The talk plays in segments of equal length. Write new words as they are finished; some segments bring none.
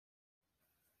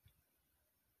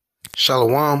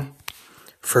Shalom.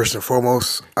 First and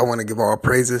foremost, I want to give all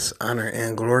praises, honor,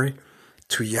 and glory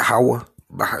to Yahweh,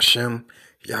 Bahashem,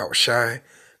 Yahweh Shai,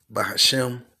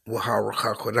 Bahashem, Wahar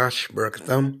HaKodash,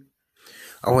 Barakatham.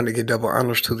 I want to give double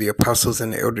honors to the apostles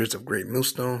and the elders of Great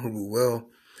Millstone who do well,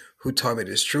 who taught me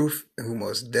this truth, and who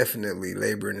most definitely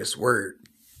labor in this word.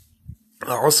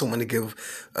 I also want to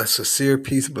give a sincere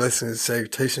peace, blessings, and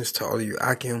salutations to all of you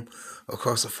Akim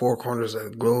across the four corners of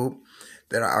the globe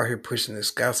that are out here pushing this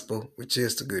gospel, which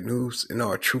is the good news, in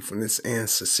all truthfulness and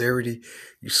sincerity.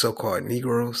 You so-called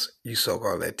Negroes, you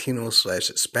so-called Latinos /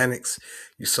 Hispanics,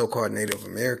 you so-called Native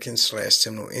Americans /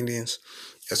 Seminole Indians,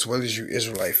 as well as you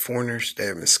Israelite foreigners that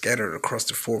have been scattered across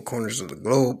the four corners of the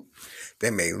globe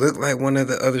that may look like one of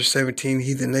the other 17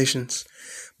 heathen nations.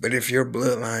 But if your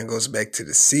bloodline goes back to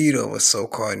the seed of a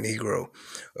so-called Negro,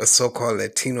 a so-called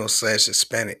Latino /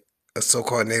 Hispanic, a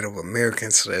so-called Native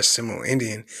American / Seminole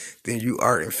Indian, then you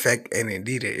are in fact and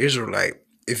indeed an Israelite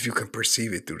if you can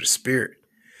perceive it through the spirit,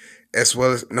 as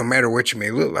well as no matter what you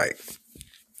may look like.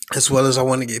 As well as I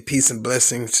want to give peace and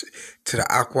blessings to the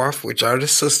Akwaf, which are the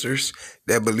sisters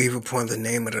that believe upon the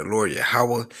name of the Lord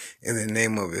Yahweh in the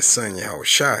name of his son Yahweh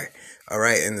Shai. All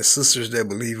right, and the sisters that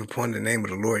believe upon the name of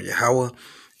the Lord Yahweh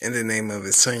in the name of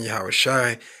his son Yahweh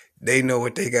Shai, they know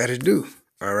what they got to do.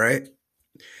 All right.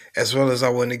 As well as I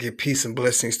want to give peace and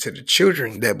blessings to the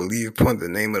children that believe upon the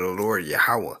name of the Lord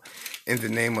Yahweh in the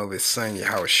name of his son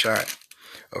Yahweh Shai.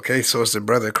 Okay, so it's the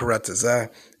brother Karatazah,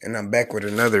 and I'm back with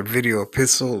another video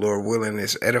epistle. Lord willing,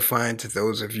 is edifying to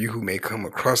those of you who may come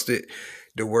across it.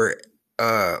 The word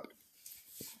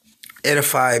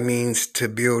edify means to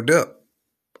build up.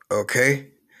 Okay,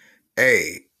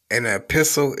 an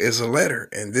epistle is a letter,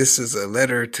 and this is a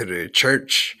letter to the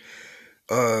church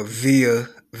via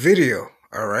video.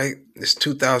 All right, it's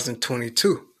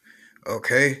 2022.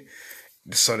 Okay,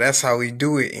 so that's how we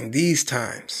do it in these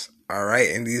times. All right,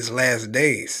 in these last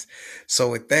days. So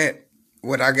with that,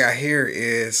 what I got here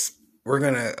is we're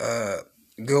gonna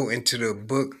go into the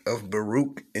book of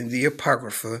Baruch in the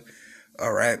Apocrypha.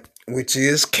 All right, which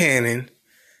is canon.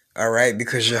 All right,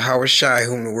 because Yahweh Shai,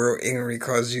 whom the world ignorantly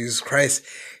calls Jesus Christ,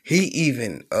 he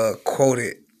even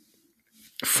quoted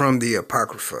from the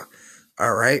Apocrypha.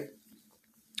 All right.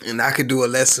 And I could do a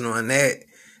lesson on that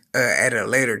at a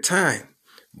later time.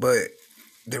 But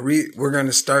we're going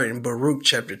to start in Baruch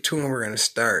chapter 2, and we're going to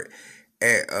start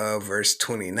at verse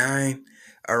 29.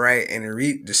 All right. And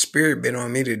the Spirit been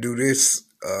on me to do this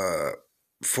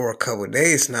for a couple of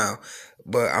days now.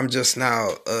 But I'm just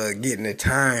now getting the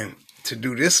time to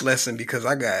do this lesson because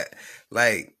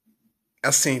I've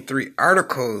seen 3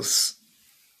 articles,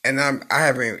 and I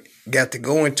haven't got to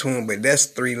go into them, but that's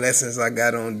 3 lessons I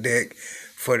got on deck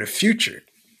for the future.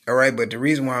 All right. But the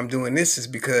reason why I'm doing this is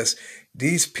because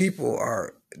these people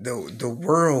are the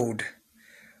world.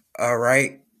 All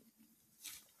right.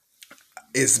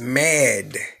 Is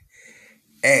mad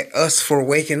at us for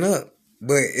waking up,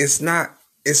 but it's not.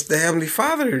 It's the Heavenly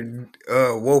Father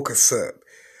woke us up.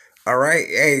 All right.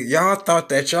 Hey, y'all thought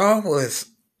that y'all was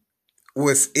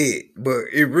it, but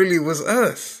it really was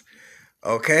us.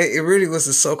 Okay. It really was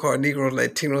the so-called Negroes,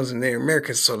 Latinos, and Native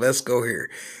Americans. So let's go here.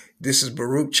 This is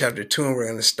Baruch chapter 2, and we're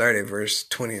going to start at verse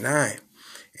 29.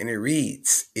 And it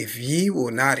reads, "If ye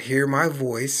will not hear my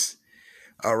voice,"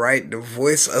 all right, the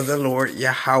voice of the Lord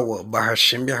Yahweh,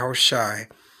 Bahashem Yahweh Shai,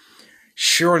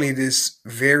 "surely this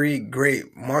very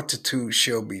great multitude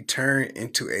shall be turned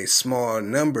into a small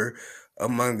number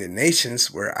among the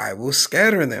nations where I will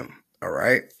scatter them." All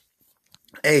right.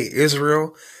 Hey,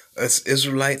 Israel, us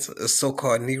Israelites, us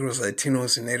so-called Negroes,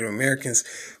 Latinos, and Native Americans,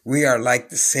 we are like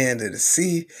the sand of the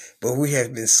sea, but we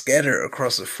have been scattered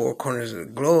across the 4 corners of the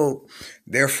globe.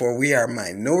 Therefore, we are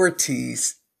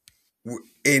minorities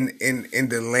in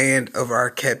the land of our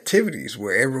captivities,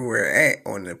 wherever we're at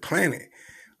on the planet.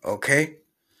 Okay?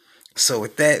 So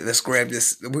with that, let's grab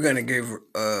this. We're going to give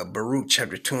Baruch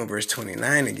chapter 2 and verse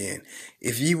 29 again.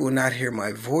 "If ye will not hear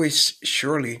my voice,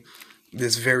 surely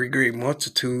this very great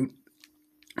multitude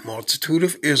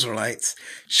of Israelites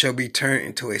shall be turned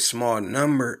into a small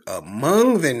number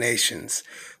among the nations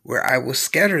where I will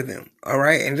scatter them." All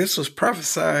right. And this was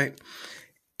prophesied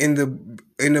in the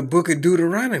book of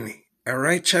Deuteronomy. All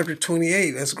right. Chapter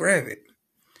 28. Let's grab it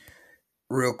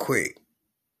real quick.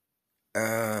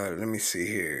 Let me see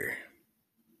here.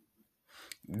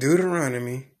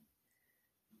 Deuteronomy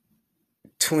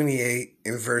 28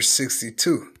 and verse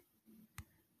 62.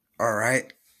 All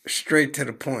right. Straight to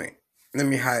the point. Let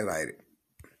me highlight it,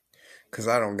 because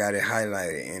I don't got it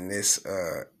highlighted in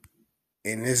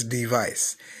this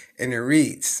device. And it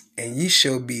reads, "And ye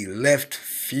shall be left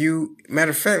few."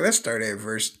 Matter of fact, let's start at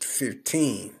verse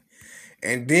 15.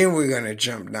 And then we're going to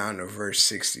jump down to verse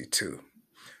 62.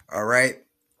 All right.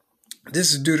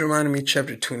 This is Deuteronomy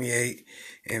chapter 28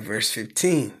 and verse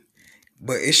 15.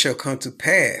 But it shall come to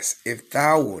pass, if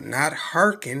thou wilt not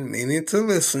hearken, meaning to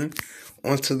listen,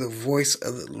 unto the voice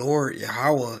of the Lord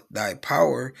Yahweh thy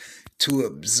power, to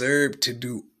observe to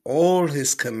do all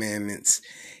his commandments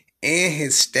and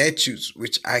his statutes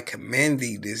which I command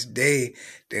thee this day,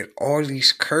 that all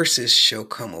these curses shall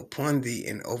come upon thee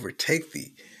and overtake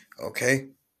thee. Okay?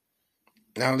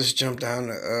 Now let's jump down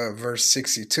to verse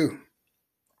 62.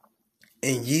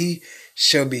 And ye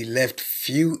shall be left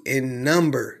few in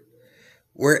number,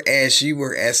 whereas ye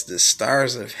were as the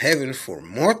stars of heaven for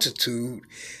multitude,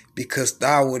 because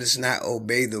thou wouldest not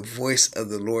obey the voice of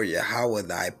the Lord Yahweh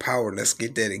thy power. Let's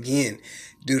get that again.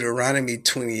 Deuteronomy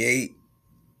 28,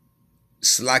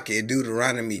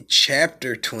 Deuteronomy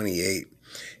chapter 28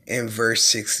 and verse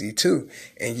 62.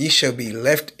 And ye shall be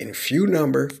left in few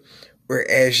number,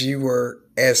 whereas ye were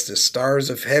as the stars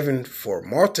of heaven for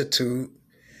multitude,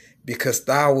 because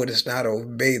thou wouldest not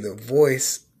obey the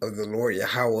voice of the Lord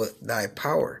Yahweh thy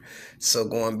power. So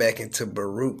going back into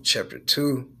Baruch chapter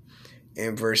 2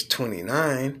 and verse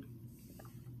 29,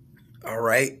 all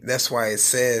right, that's why it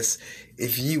says,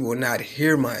 if ye will not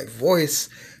hear my voice,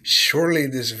 surely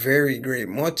this very great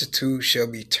multitude shall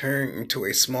be turned into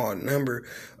a small number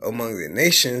among the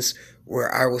nations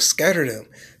where I will scatter them.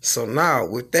 So now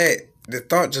with that, the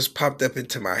thought just popped up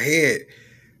into my head.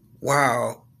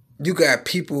 Wow, you got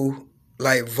people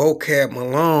like Vocab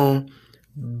Malone,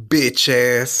 bitch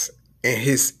ass, and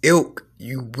his ilk,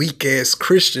 you weak ass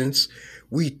Christians.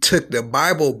 We took the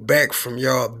Bible back from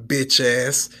y'all bitch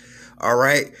ass. All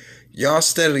right. Y'all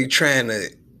steadily trying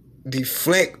to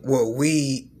deflect what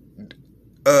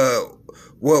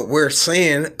we're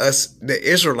saying, us, the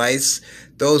Israelites,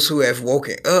 those who have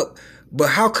woken up. But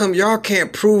how come y'all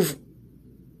can't prove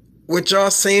what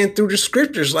y'all saying through the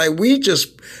scriptures? Like we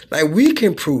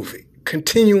can prove it.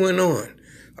 Continuing on.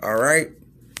 All right.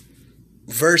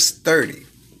 Verse 30.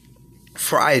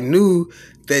 For I knew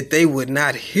that they would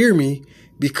not hear me,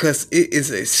 because it is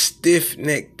a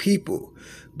stiff-necked people.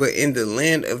 But in the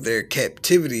land of their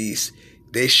captivities,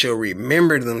 they shall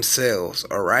remember themselves.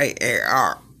 All right. And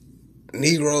our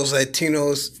Negroes,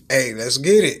 Latinos, hey, let's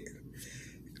get it.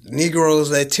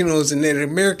 Negroes, Latinos, and Native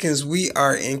Americans, we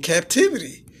are in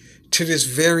captivity to this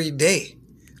very day.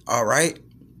 All right.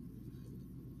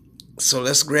 So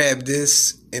let's grab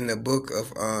this in the book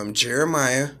of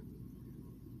Jeremiah.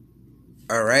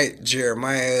 All right.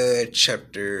 Jeremiah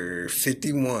chapter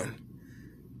 51.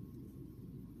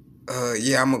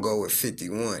 Yeah, I'm going to go with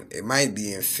 51. It might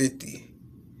be in 50.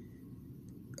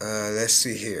 Let's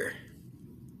see here.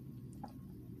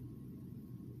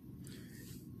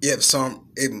 Yep, so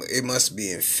it must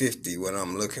be in 50 what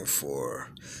I'm looking for.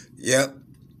 Yep.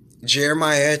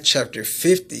 Jeremiah chapter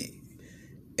 50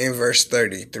 and verse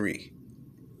 33.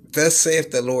 Thus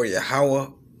saith the Lord Yahweh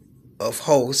of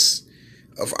hosts,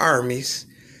 of armies,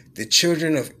 the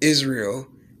children of Israel,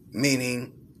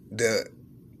 meaning the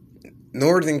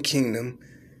northern kingdom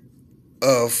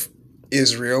of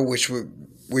Israel, which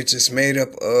is made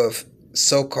up of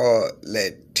so-called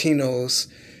Latinos,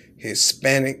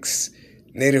 Hispanics,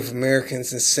 Native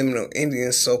Americans, and Seminole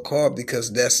Indians, so-called,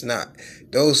 because that's not,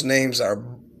 those names are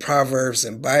proverbs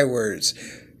and bywords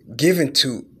given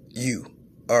to you,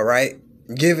 all right?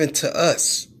 Given to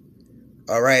us,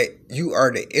 all right? You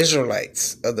are the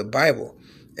Israelites of the Bible,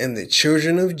 and the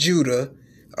children of Judah,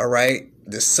 all right?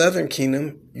 The southern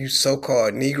kingdom, you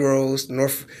so-called Negroes,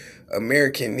 North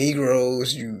American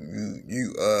Negroes, you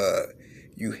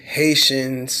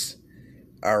Haitians,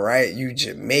 all right?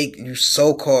 You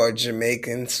so-called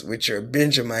Jamaicans, which are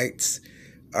Benjamites,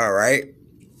 all right?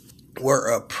 Were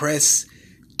oppressed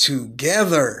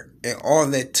together, and all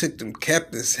that took them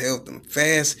captives held them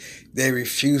fast. They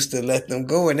refused to let them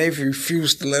go, and they've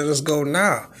refused to let us go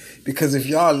now. Because if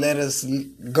y'all let us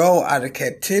go out of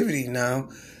captivity now,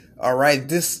 all right,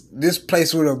 this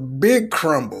place would have big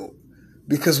crumbled,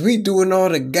 because we doing all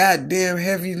the goddamn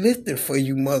heavy lifting for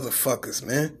you motherfuckers,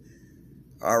 man.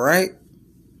 All right?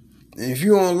 And if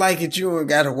you don't like it, you don't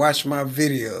got to watch my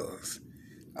videos.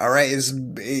 All right?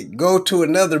 Go to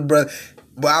another brother.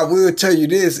 But I will tell you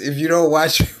this, if you don't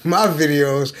watch my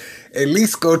videos, at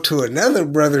least go to another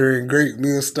brother in Great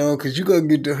Millstone, because you're going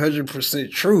to get the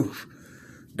 100% truth.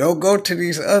 Don't go to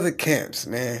these other camps,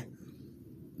 man.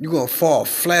 You're going to fall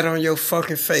flat on your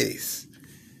fucking face.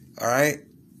 All right?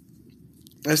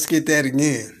 Let's get that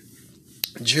again.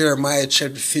 Jeremiah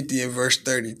chapter 50 and verse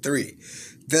 33.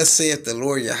 Thus saith the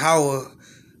Lord Yahweh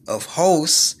of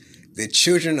hosts, the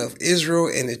children of Israel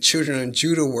and the children of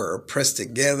Judah were oppressed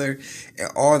together, and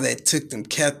all that took them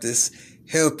captives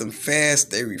held them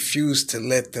fast. They refused to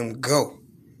let them go.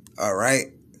 All right.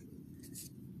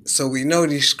 So we know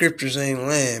these scriptures ain't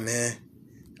lying, man.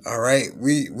 All right.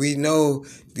 We know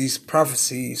these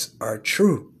prophecies are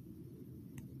true.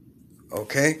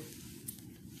 Okay.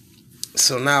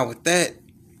 So now with that,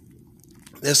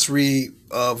 let's read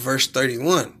verse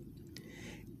 31.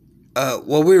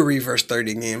 We'll read verse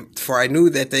 30 again. For I knew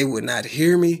that they would not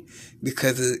hear me,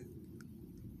 because it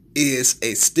is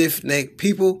a stiff-necked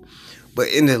people. But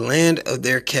in the land of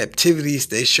their captivities,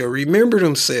 they shall remember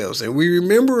themselves. And we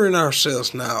remembering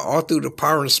ourselves now, all through the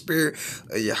power and spirit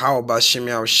of Yahweh B'Shem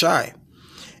Yahushai.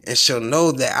 And shall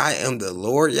know that I am the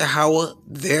Lord Yahweh,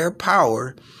 their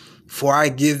power. For I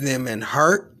give them an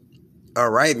heart, all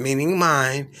right, meaning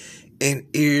mind, and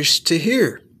ears to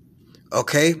hear.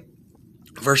 Okay.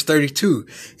 Verse 32,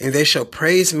 and they shall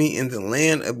praise me in the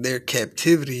land of their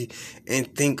captivity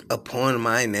and think upon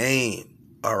my name.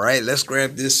 All right, let's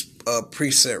grab this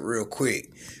precept real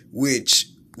quick, which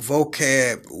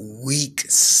vocab weak,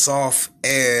 soft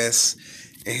ass,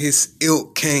 and his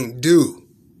ilk can't do.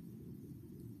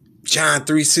 John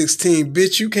 3:16,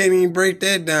 bitch, you can't even break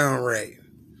that down right.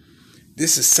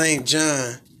 This is St.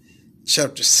 John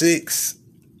chapter 6,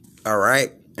 all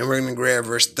right, and we're going to grab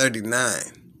verse 39.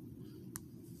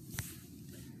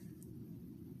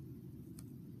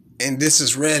 And this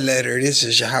is red letter. This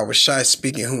is Yahweh Shai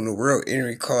speaking, whom the world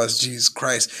entering calls Jesus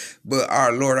Christ. But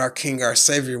our Lord, our King, our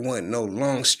Savior want no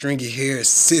long, stringy hair,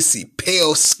 sissy,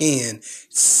 pale skin,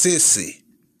 sissy.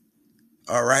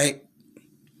 All right.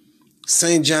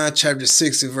 St. John chapter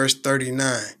 6 and verse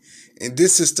 39. And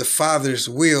this is the Father's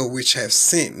will which have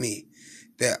sent me,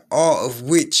 that all of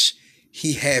which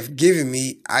he have given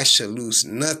me, I shall lose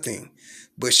nothing,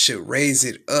 but should raise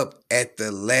it up at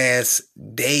the last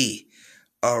day.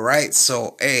 All right,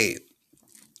 so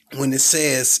when it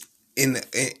says in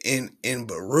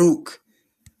Baruch,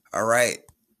 all right,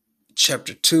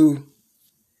 chapter 2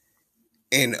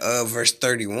 and verse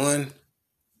 31,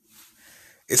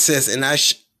 it says, and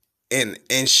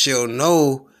shall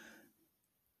know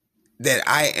that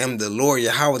I am the Lord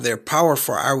Yahweh, their power,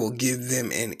 for I will give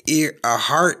them a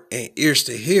heart and ears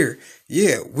to hear.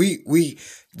 Yeah,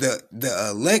 the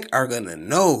elect are gonna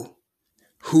know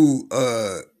who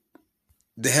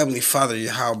the Heavenly Father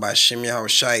Yahweh B'Shem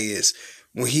Yahushai is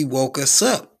when he woke us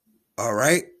up. All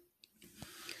right.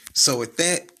 So with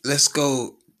that, let's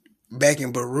go back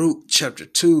in Baruch chapter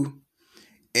 2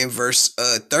 and verse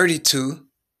 32.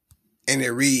 And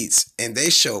it reads, and they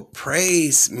shall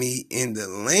praise me in the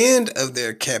land of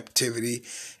their captivity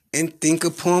and think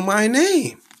upon my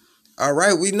name. All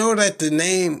right. We know that the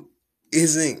name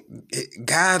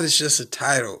God is just a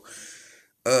title.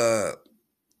 I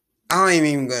ain't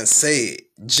even going to say it.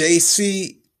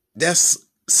 JC, that's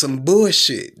some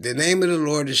bullshit. The name of the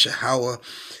Lord is Yahweh,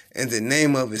 and the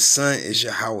name of his son is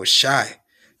Yahweh Shai.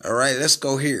 All right, let's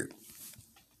go here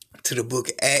to the book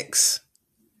of Acts.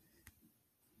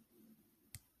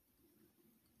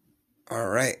 All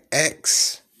right,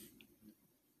 Acts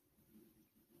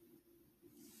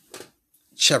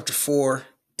chapter 4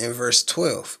 and verse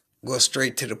 12. Go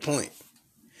straight to the point.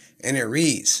 And it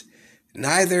reads,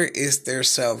 neither is there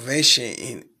salvation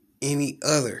in any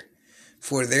other,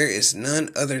 for there is none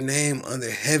other name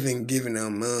under heaven given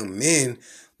among men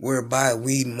whereby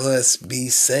we must be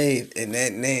saved. And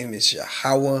that name is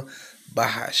Yahweh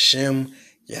B'Shem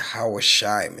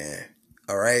Yahushai, man.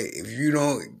 All right. If you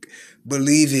don't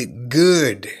believe it,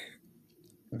 good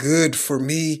for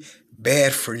me,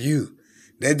 bad for you.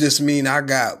 That just means I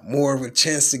got more of a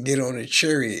chance to get on a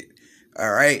chariot,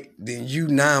 all right, than you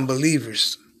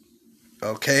non-believers.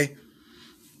 Okay.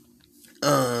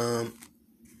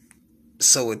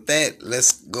 So with that,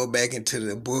 let's go back into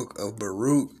the book of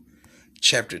Baruch,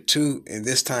 chapter 2, and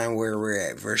this time where we're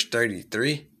at verse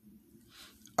 33.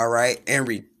 All right, and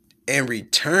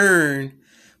return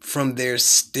from their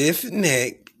stiff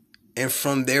neck and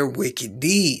from their wicked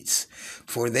deeds,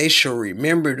 for they shall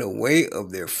remember the way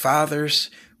of their fathers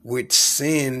which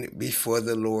sinned before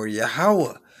the Lord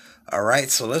Yahweh. All right,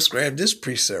 so let's grab this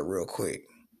precept real quick.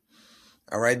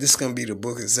 All right, this is going to be the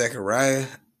book of Zechariah,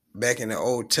 back in the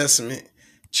Old Testament,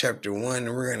 chapter 1,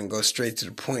 and we're going to go straight to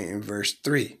the point in verse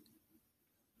 3.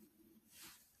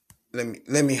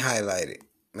 Let me highlight it.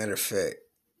 Matter of fact,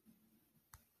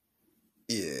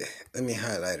 yeah, let me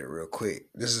highlight it real quick.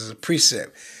 This is a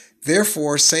precept.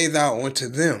 Therefore say thou unto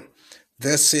them,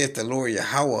 thus saith the Lord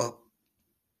Yahweh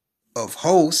of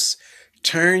hosts,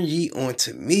 turn ye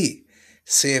unto me,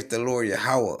 saith the Lord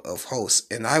Yahweh of hosts,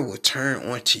 and I will turn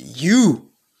unto you,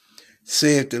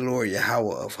 saith the Lord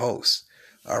Yahweh of hosts.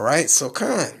 All right, so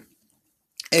come on.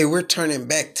 Hey, we're turning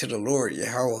back to the Lord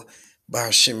Yahweh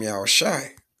Bahashim Yahushai.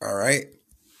 All right.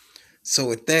 So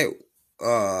with that,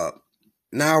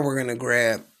 now we're going to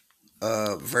grab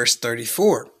verse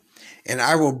 34. And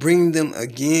I will bring them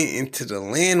again into the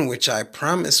land which I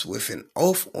promised with an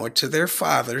oath unto their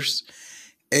fathers,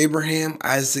 Abraham,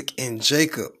 Isaac, and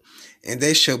Jacob. And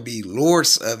they shall be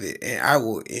lords of it, and I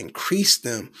will increase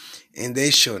them, and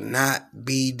they shall not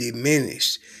be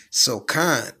diminished. So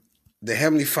Khan, the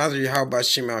Heavenly Father, Yahweh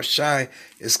Shem Shai,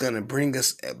 is going to bring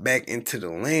us back into the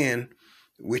land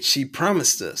which he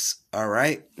promised us. All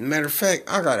right. Matter of fact,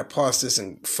 I got to pause this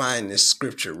and find this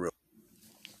scripture real.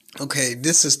 Okay,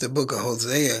 this is the book of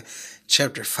Hosea,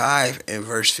 chapter 5 and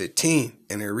verse 15,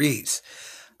 and it reads,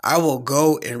 I will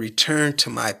go and return to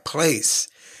my place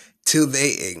till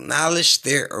they acknowledge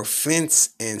their offense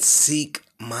and seek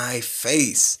my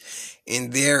face.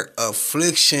 In their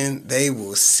affliction, they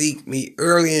will seek me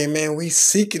early. And man, we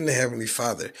seeking the Heavenly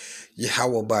Father,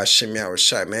 Yahweh Ba'Shem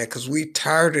Yahushai, man, because we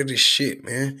tired of this shit,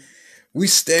 man. We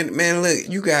stand, man, look,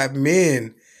 you got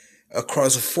men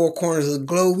across the four corners of the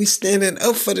globe. We standing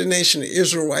up for the nation of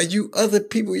Israel while you other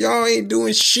people, y'all ain't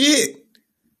doing shit.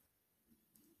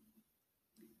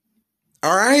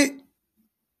 All right?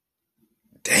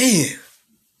 Damn.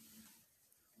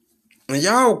 And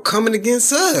y'all coming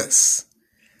against us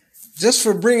just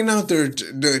for bringing out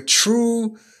the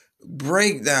true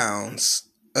breakdowns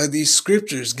of these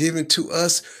scriptures given to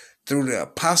us through the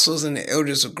apostles and the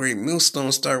elders of Great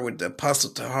Millstone. Start with the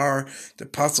Apostle Tahar, the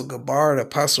Apostle Gabar, the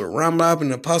Apostle Ramlab, and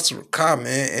the Apostle Rakah,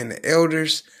 man, and the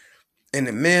elders and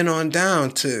the men on down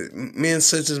to men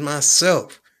such as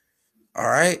myself. All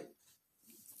right?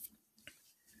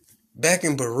 Back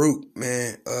in Baruch,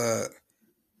 man,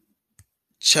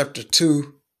 chapter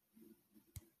 2,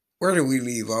 where did we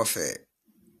leave off at?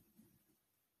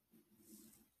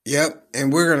 Yep,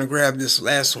 and we're going to grab this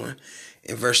last one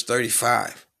in verse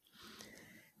 35.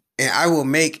 And I will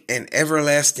make an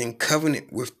everlasting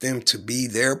covenant with them to be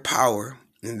their power,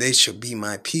 and they shall be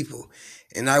my people.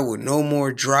 And I will no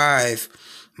more drive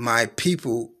my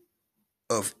people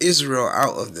of Israel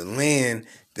out of the land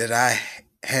that I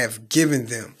have given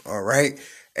them. All right.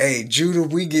 Hey, Judah,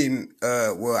 we getting,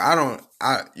 brothers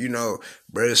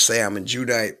say I'm a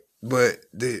Judite, but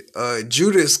the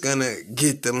Judah is gonna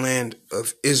get the land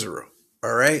of Israel.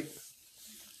 All right.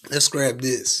 Let's grab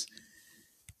this.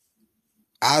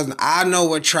 I know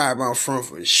what tribe I'm from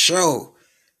for sure.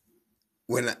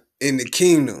 When in the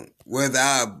kingdom, whether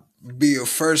I be a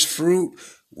first fruit,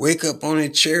 wake up on a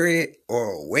chariot,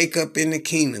 or wake up in the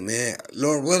kingdom, man.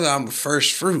 Lord, whether I'm a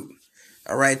first fruit.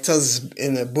 All right, it tells us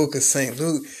in the book of St.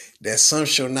 Luke that some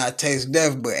shall not taste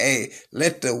death, but hey,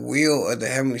 let the will of the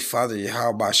Heavenly Father,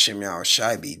 Yahweh Shem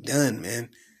Yahushai, be done, man.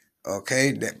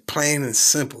 Okay, that plain and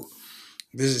simple.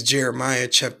 This is Jeremiah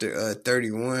chapter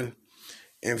 31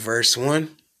 and verse 1,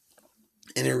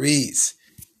 and it reads,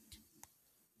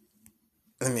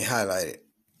 let me highlight it.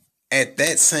 At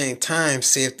that same time,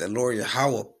 saith the Lord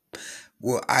Yahweh,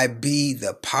 will I be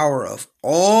the power of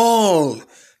all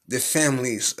the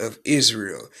families of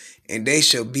Israel, and they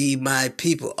shall be my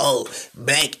people. Oh,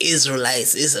 black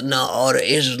Israelites. It's not all the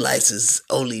Israelites is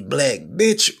only black.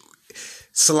 Bitch,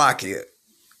 Salakia.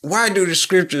 Why do the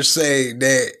scriptures say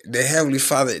that the Heavenly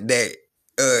Father, that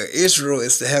Israel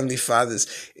is the Heavenly Father's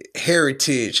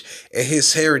heritage, and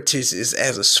his heritage is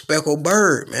as a speckled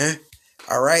bird, man?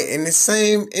 All right, in the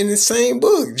same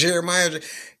book, Jeremiah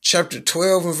chapter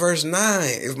 12 and verse 9,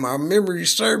 if my memory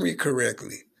serves me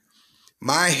correctly.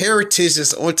 My heritage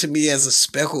is unto me as a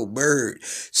speckled bird.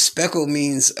 Speckled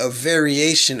means a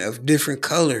variation of different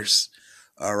colors.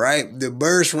 All right, the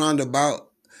birds round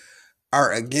about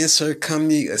are against her,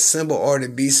 come ye assemble, all the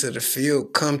beasts of the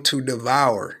field come to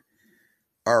devour.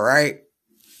 All right.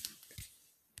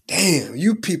 Damn,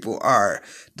 you people are,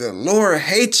 the Lord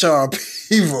hates y'all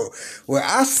people. When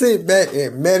I sit back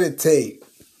and meditate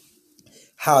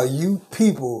how you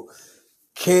people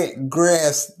can't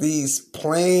grasp these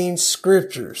plain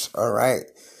scriptures, all right?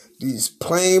 These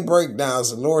plain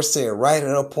breakdowns, the Lord said, write it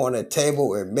up on a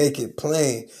table and make it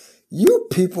plain. You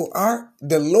people are,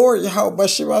 the Lord Yahweh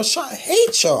Shai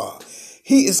hate y'all.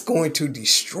 He is going to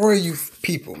destroy you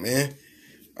people, man.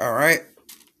 All right?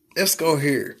 Let's go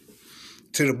here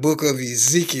to the book of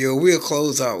Ezekiel. We'll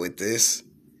close out with this.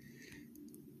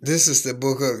 This is the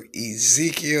book of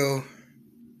Ezekiel.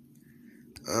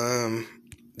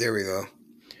 There we go.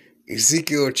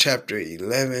 Ezekiel chapter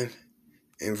 11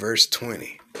 and verse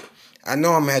 20. I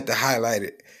know I'm going to have to highlight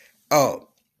it. Oh,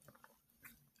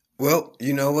 well,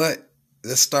 you know what?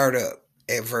 Let's start up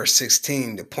at verse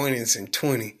 16. The point is in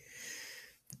 20.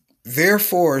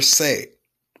 Therefore say,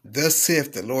 thus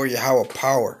saith the Lord Yahweh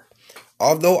power,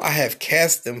 Although I have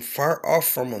cast them far off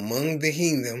from among the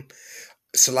heathen,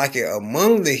 so like it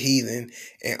among the heathen,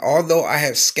 and although I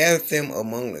have scattered them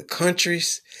among the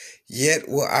countries, yet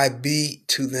will I be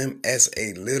to them as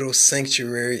a little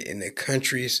sanctuary in the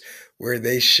countries where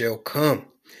they shall come.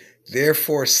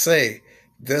 Therefore say,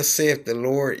 thus saith the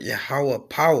Lord Yahweh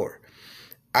power,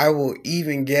 I will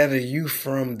even gather you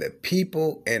from the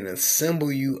people and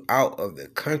assemble you out of the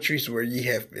countries where ye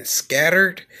have been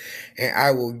scattered, and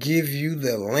I will give you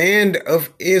the land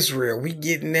of Israel. We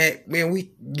getting that, man,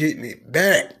 we getting it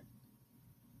back.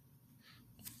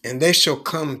 And they shall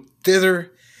come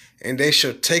thither, and they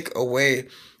shall take away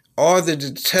all the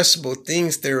detestable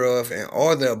things thereof, and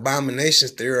all the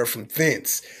abominations thereof from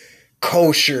thence.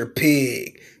 Kosher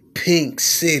pig, pink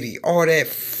city, all that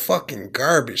fucking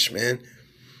garbage, man.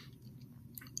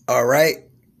 All right.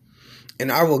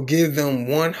 And I will give them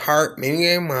one heart, meaning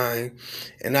a mind,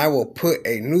 and I will put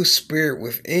a new spirit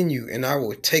within you, and I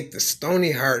will take the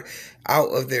stony heart out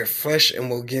of their flesh and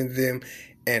will give them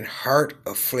an heart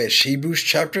of flesh. Hebrews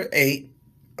chapter 8,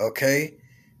 okay,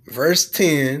 verse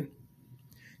 10,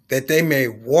 that they may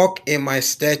walk in my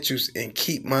statutes and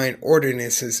keep mine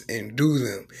ordinances and do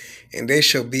them. And they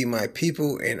shall be my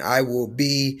people, and I will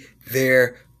be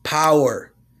their power.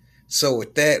 So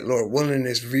with that, Lord willing,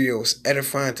 this video is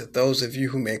edifying to those of you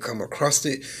who may come across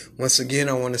it. Once again,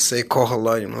 I want to say, Kol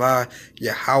Halayim La,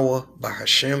 Yahweh,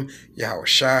 Bahashem, Yahweh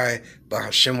Shai,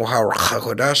 Bahashem,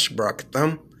 Waharochakodash,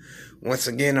 Barakatam. Once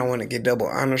again, I want to give double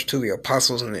honors to the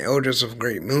apostles and the elders of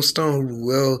Great Millstone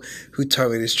who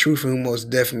taught me this truth and who most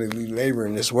definitely labor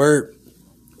in this word.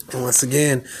 And once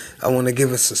again, I want to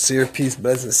give a sincere peace,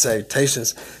 blessings,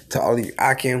 salutations to all you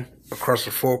Akim across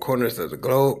the four corners of the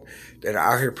globe that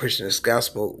are out here pushing this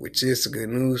gospel, which is the good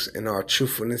news, and our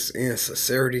truthfulness and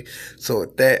sincerity. So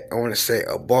with that, I want to say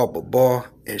Abba,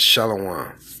 and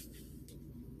Shalom.